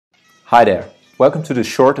Hi there, welcome to the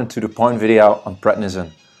short and to the point video on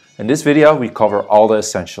prednisone. In this video we cover all the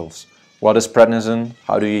essentials. What is prednisone,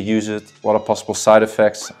 how do you use it, what are possible side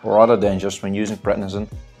effects or other dangers when using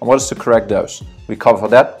prednisone, and what is the correct dose. We cover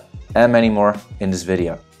that and many more in this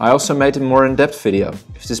video. I also made a more in-depth video.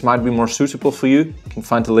 If this might be more suitable for you, you can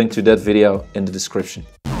find the link to that video in the description.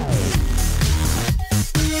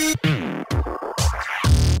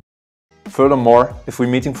 Furthermore, if we're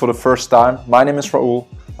meeting for the first time, my name is Raoul.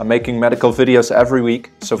 I'm making medical videos every week,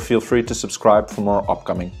 so feel free to subscribe for more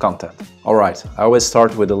upcoming content. Alright, I always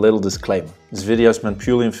start with a little disclaimer. This video is meant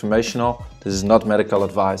purely informational, this is not medical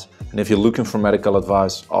advice, and if you're looking for medical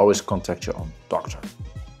advice, always contact your own doctor.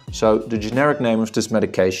 So, the generic name of this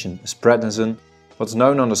medication is prednisone, but it's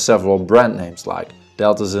known under several brand names like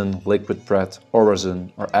Deltasone, Liquid Pred, Orasone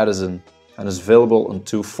or Adasone, and is available in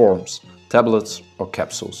two forms, tablets or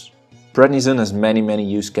capsules. Prednisone has many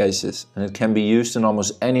use cases, and it can be used in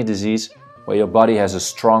almost any disease where your body has a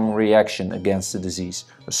strong reaction against the disease,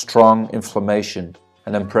 a strong inflammation,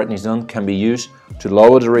 and then prednisone can be used to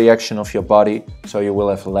lower the reaction of your body so you will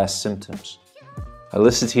have less symptoms. I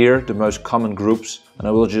listed here the most common groups, and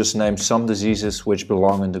I will just name some diseases which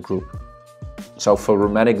belong in the group. So for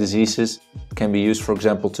rheumatic diseases, it can be used for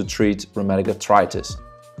example to treat rheumatic arthritis.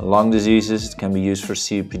 In lung diseases, it can be used for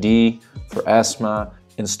COPD, for asthma.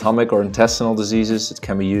 In stomach or intestinal diseases, it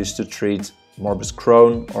can be used to treat morbus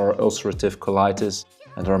Crohn or ulcerative colitis,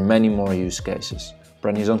 and there are many more use cases.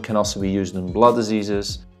 Prednisone can also be used in blood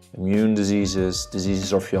diseases, immune diseases,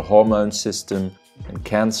 diseases of your hormone system, and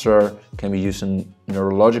cancer. It can be used in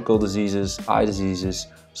neurological diseases, eye diseases,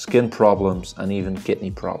 skin problems, and even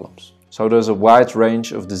kidney problems. So there's a wide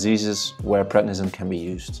range of diseases where prednisone can be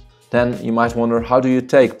used. Then you might wonder, how do you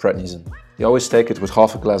take prednisone? You always take it with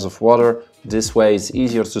half a glass of water. This way it's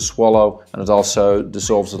easier to swallow and it also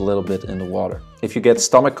dissolves a little bit in the water. If you get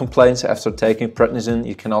stomach complaints after taking prednisone,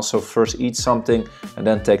 you can also first eat something and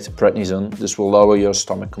then take the prednisone. This will lower your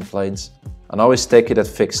stomach complaints. And always take it at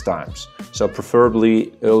fixed times. So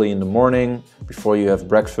preferably early in the morning, before you have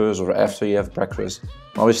breakfast or after you have breakfast.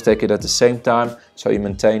 Always take it at the same time so you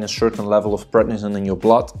maintain a certain level of prednisone in your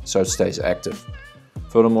blood so it stays active.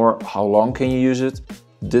 Furthermore, how long can you use it?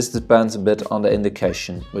 This depends a bit on the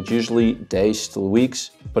indication, but usually days till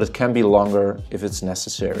weeks, but it can be longer if it's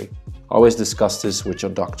necessary. Always discuss this with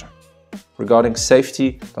your doctor. Regarding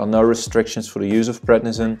safety, there are no restrictions for the use of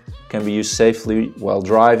prednisone. It can be used safely while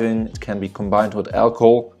driving, it can be combined with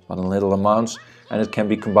alcohol, but in little amounts, and it can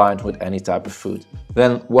be combined with any type of food.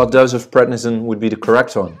 Then, what dose of prednisone would be the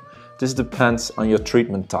correct one? This depends on your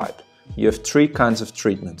treatment type. You have three kinds of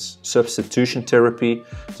treatments. Substitution therapy,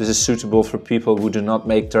 this is suitable for people who do not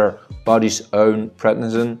make their body's own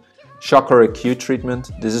prednisone. Shock or acute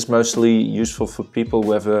treatment, this is mostly useful for people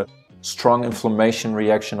who have a strong inflammation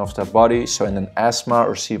reaction of their body, so in an asthma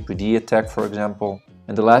or COPD attack for example.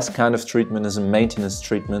 And the last kind of treatment is a maintenance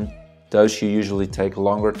treatment. Those you usually take a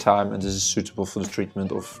longer time, and this is suitable for the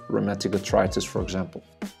treatment of rheumatic arthritis for example.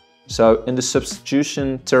 So in the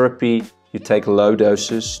substitution therapy, you take low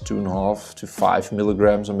doses, 2.5 to 5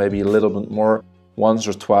 milligrams or maybe a little bit more, once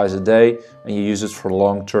or twice a day, and you use it for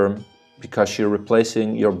long term because you're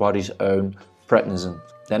replacing your body's own prednisone.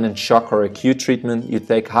 Then in shock or acute treatment, you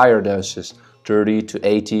take higher doses, 30 to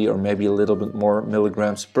 80 or maybe a little bit more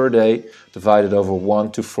milligrams per day, divided over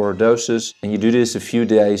 1 to 4 doses, and you do this a few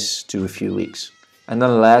days to a few weeks. And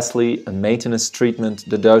then lastly, a maintenance treatment,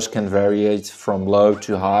 the dose can vary from low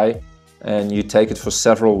to high, and you take it for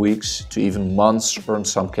several weeks to even months or in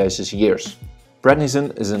some cases years.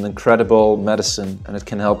 Prednisone is an incredible medicine and it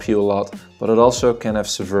can help you a lot, but it also can have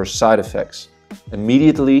severe side effects.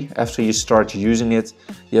 Immediately after you start using it,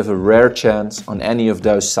 you have a rare chance on any of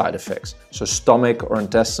those side effects, so stomach or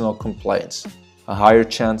intestinal complaints, a higher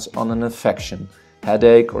chance on an infection,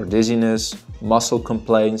 headache or dizziness, muscle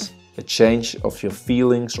complaints, a change of your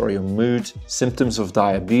feelings or your mood, symptoms of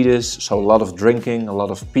diabetes, so a lot of drinking, a lot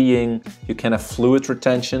of peeing. You can have fluid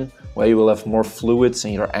retention, where you will have more fluids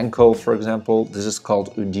in your ankle, for example. This is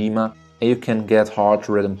called edema, and you can get heart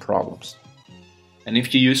rhythm problems. And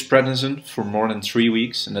if you use prednisone for more than 3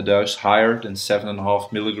 weeks in a dose higher than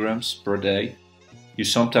 7.5 milligrams per day, you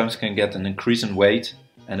sometimes can get an increase in weight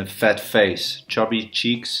and a fat face, chubby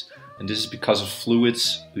cheeks, and this is because of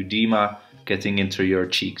fluids, edema, getting into your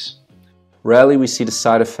cheeks. Rarely we see the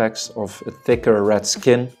side effects of a thicker red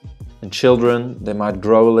skin. In children, they might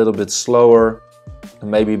grow a little bit slower, and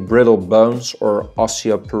maybe brittle bones or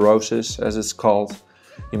osteoporosis as it's called.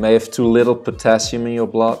 You may have too little potassium in your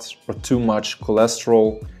blood or too much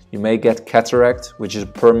cholesterol. You may get cataract, which is a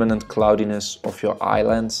permanent cloudiness of your eye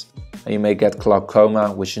lens. And you may get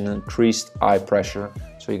glaucoma, which is an increased eye pressure.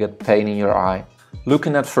 so you get pain in your eye.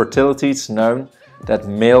 Looking at fertility, it's known that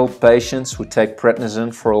male patients who take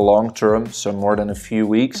prednisone for a long term, so more than a few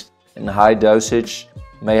weeks, in high dosage,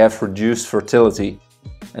 may have reduced fertility.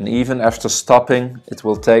 And even after stopping, it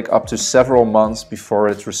will take up to several months before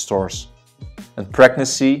it restores. In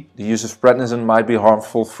pregnancy, the use of prednisone might be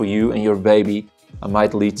harmful for you and your baby and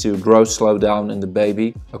might lead to growth slowdown in the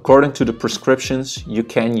baby. According to the prescriptions, you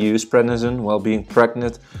can use prednisone while being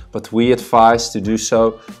pregnant, but we advise to do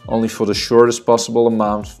so only for the shortest possible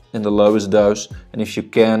amount in the lowest dose, and if you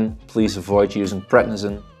can, please avoid using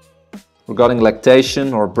prednisone. Regarding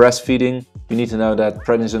lactation or breastfeeding, you need to know that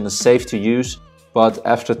prednisone is safe to use, but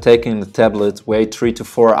after taking the tablet, wait 3 to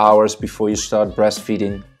 4 hours before you start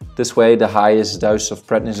breastfeeding. This way the highest dose of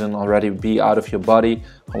prednisone already be out of your body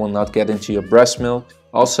and will not get into your breast milk.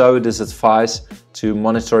 Also, it is advised to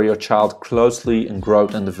monitor your child closely in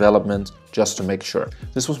growth and development just to make sure.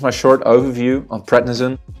 This was my short overview on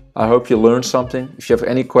prednisone. I hope you learned something. If you have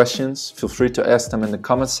any questions, feel free to ask them in the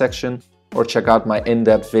comments section or check out my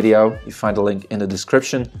in-depth video. You find a link in the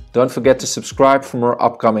description. Don't forget to subscribe for more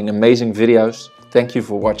upcoming amazing videos. Thank you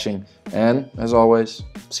for watching and, as always,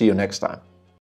 see you next time.